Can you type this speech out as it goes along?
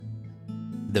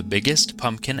The Biggest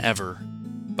Pumpkin Ever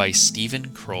by Stephen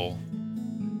Kroll.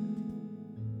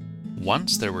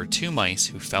 Once there were two mice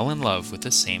who fell in love with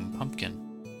the same pumpkin.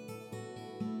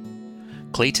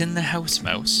 Clayton the house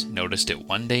mouse noticed it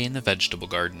one day in the vegetable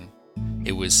garden.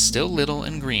 It was still little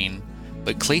and green,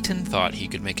 but Clayton thought he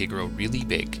could make it grow really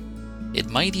big. It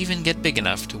might even get big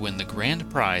enough to win the grand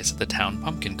prize at the town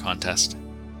pumpkin contest.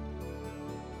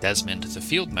 Desmond the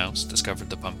field mouse discovered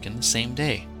the pumpkin the same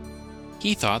day.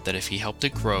 He thought that if he helped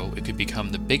it grow, it could become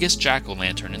the biggest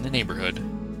jack-o'-lantern in the neighborhood.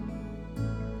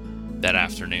 That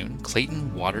afternoon,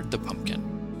 Clayton watered the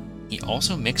pumpkin. He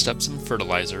also mixed up some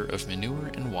fertilizer of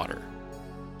manure and water.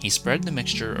 He spread the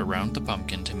mixture around the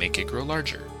pumpkin to make it grow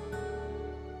larger.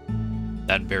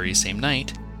 That very same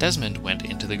night, Desmond went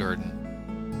into the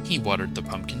garden. He watered the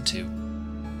pumpkin too.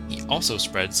 He also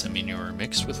spread some manure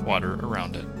mixed with water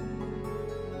around it.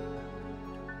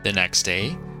 The next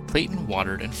day, Clayton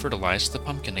watered and fertilized the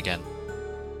pumpkin again.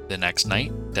 The next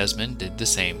night, Desmond did the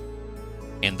same,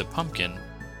 and the pumpkin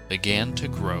began to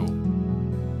grow.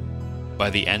 By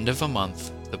the end of a month,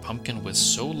 the pumpkin was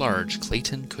so large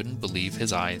Clayton couldn't believe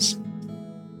his eyes.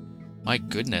 "My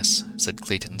goodness," said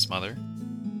Clayton's mother,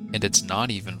 "and it's not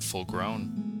even full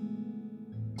grown."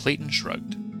 Clayton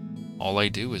shrugged. "All I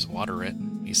do is water it,"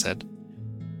 he said.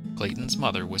 Clayton's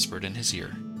mother whispered in his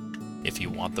ear. "If you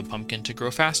want the pumpkin to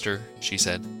grow faster," she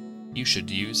said, "you should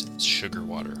use sugar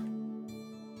water."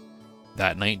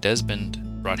 That night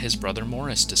Desmond brought his brother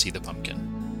Morris to see the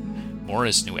pumpkin.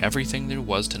 Morris knew everything there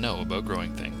was to know about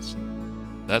growing things.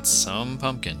 "That's some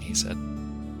pumpkin," he said.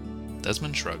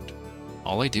 Desmond shrugged.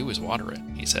 "All I do is water it,"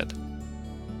 he said.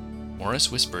 Morris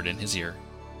whispered in his ear.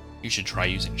 "You should try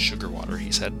using sugar water,"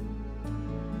 he said.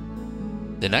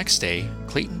 The next day,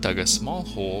 Clayton dug a small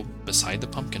hole beside the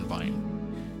pumpkin vine.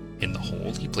 In the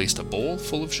hole, he placed a bowl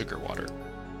full of sugar water.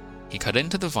 He cut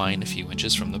into the vine a few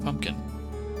inches from the pumpkin.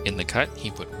 In the cut, he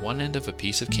put one end of a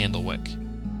piece of candle wick.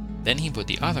 Then he put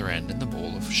the other end in the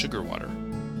bowl of sugar water.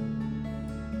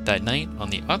 That night, on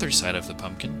the other side of the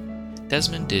pumpkin,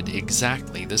 Desmond did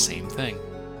exactly the same thing.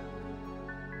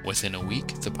 Within a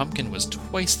week, the pumpkin was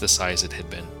twice the size it had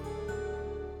been.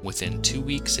 Within 2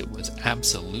 weeks, it was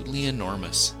absolutely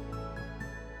enormous.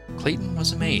 Clayton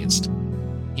was amazed.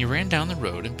 He ran down the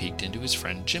road and peeked into his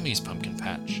friend Jimmy's pumpkin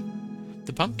patch.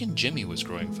 The pumpkin Jimmy was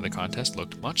growing for the contest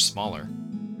looked much smaller.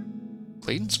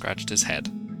 Clayton scratched his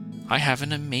head. "I have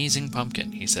an amazing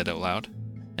pumpkin," he said out loud,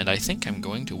 "and I think I'm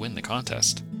going to win the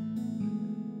contest."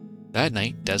 That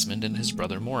night, Desmond and his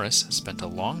brother Morris spent a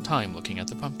long time looking at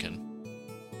the pumpkin.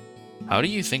 "How do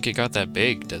you think it got that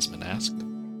big?" Desmond asked.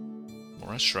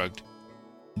 Morris shrugged.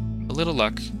 "A little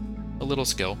luck, a little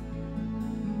skill."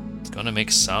 "It's going to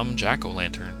make some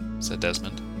jack-o'-lantern," said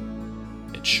Desmond.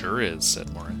 "It sure is,"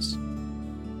 said Morris.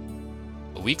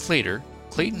 A week later,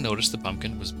 Clayton noticed the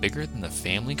pumpkin was bigger than the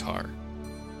family car.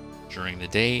 During the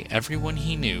day, everyone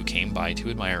he knew came by to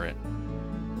admire it.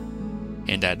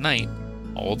 And at night,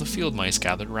 all the field mice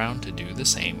gathered round to do the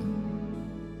same.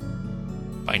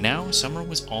 By now, summer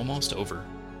was almost over.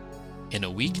 In a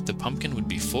week, the pumpkin would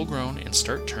be full-grown and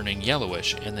start turning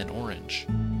yellowish and then orange.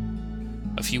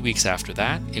 A few weeks after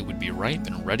that, it would be ripe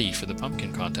and ready for the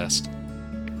pumpkin contest.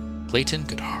 Clayton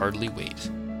could hardly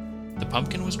wait. The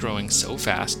pumpkin was growing so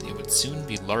fast it would soon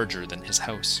be larger than his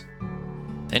house.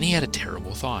 Then he had a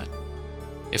terrible thought.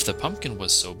 If the pumpkin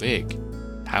was so big,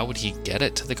 how would he get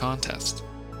it to the contest?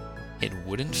 It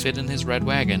wouldn't fit in his red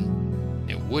wagon.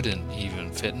 It wouldn't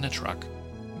even fit in a truck.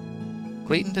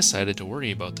 Clayton decided to worry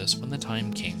about this when the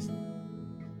time came.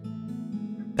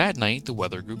 That night, the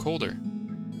weather grew colder.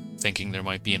 Thinking there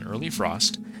might be an early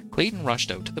frost, Clayton rushed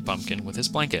out to the pumpkin with his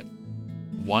blanket.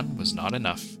 One was not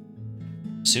enough.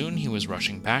 Soon he was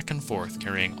rushing back and forth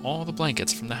carrying all the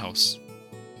blankets from the house.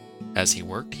 As he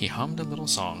worked, he hummed a little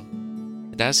song,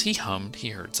 and as he hummed, he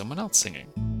heard someone else singing.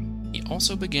 He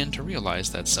also began to realize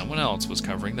that someone else was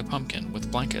covering the pumpkin with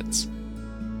blankets.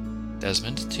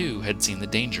 Desmond, too, had seen the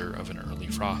danger of an early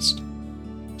frost.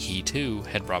 He, too,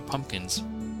 had brought blankets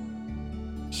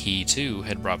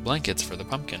for the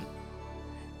pumpkin.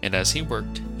 And as he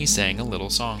worked, he sang a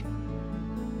little song.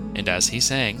 And as he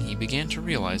sang, he began to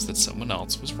realize that someone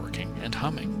else was working and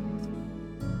humming.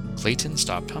 Clayton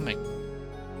stopped humming.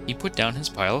 He put down his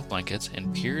pile of blankets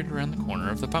and peered around the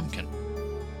corner of the pumpkin.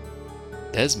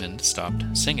 Desmond stopped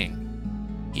singing.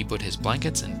 He put his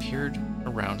blankets and peered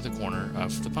around the corner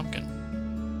of the pumpkin.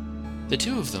 The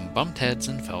two of them bumped heads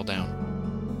and fell down.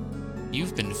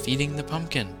 "You've been feeding the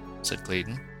pumpkin," said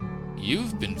Clayton.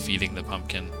 "You've been feeding the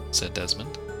pumpkin," said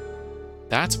Desmond.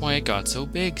 "That's why it got so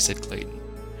big," said Clayton.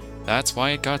 "That's why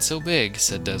it got so big,"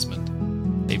 said Desmond.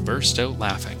 They burst out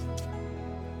laughing.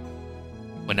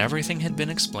 When everything had been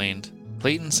explained,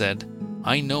 Clayton said,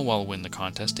 "I know I'll win the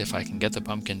contest if I can get the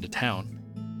pumpkin to town."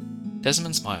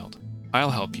 Desmond smiled.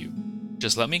 "I'll help you.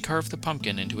 Just let me carve the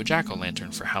pumpkin into a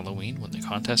jack-o'-lantern for Halloween when the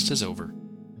contest is over."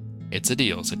 "It's a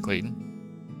deal," said Clayton.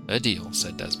 "A deal,"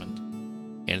 said Desmond.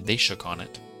 And they shook on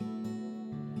it.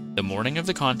 The morning of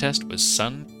the contest was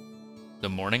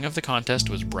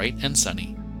bright and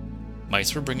sunny.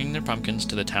 Mice were bringing their pumpkins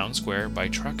to the town square by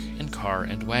truck and car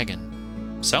and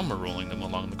wagon. Some were rolling them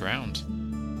along the ground.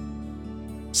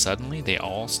 Suddenly they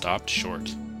all stopped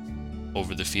short.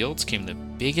 Over the fields came the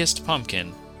biggest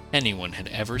pumpkin anyone had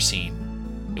ever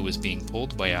seen. It was being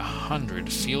pulled by 100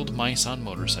 field mice on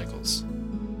motorcycles.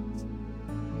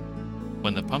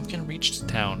 When the pumpkin reached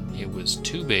town, it was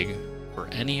too big for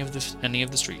any of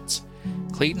the streets.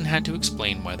 Clayton had to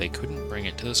explain why they couldn't bring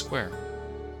it to the square.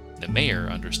 The mayor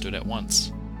understood at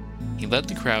once. He led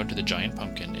the crowd to the giant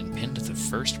pumpkin and pinned the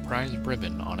first prize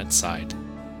ribbon on its side.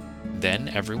 Then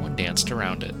everyone danced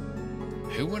around it.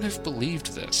 "Who would have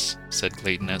believed this?" said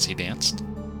Clayton as he danced.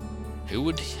 "Who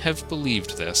would have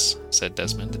believed this?" said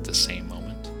Desmond at the same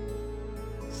moment.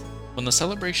 When the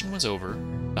celebration was over,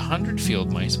 100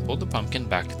 field mice pulled the pumpkin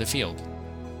back to the field.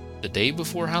 The day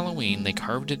before Halloween, they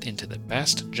carved it into the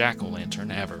best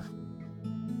jack-o'-lantern ever.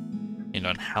 And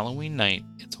on Halloween night,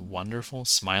 its wonderful,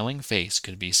 smiling face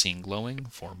could be seen glowing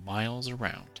for miles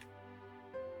around.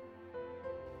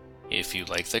 If you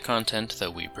like the content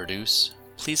that we produce,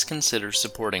 please consider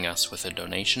supporting us with a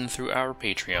donation through our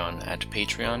Patreon at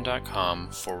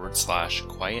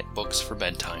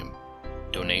patreon.com/quietbooksforbedtime.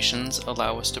 Donations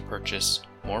allow us to purchase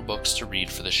more books to read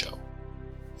for the show.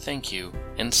 Thank you,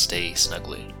 and stay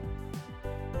snuggly.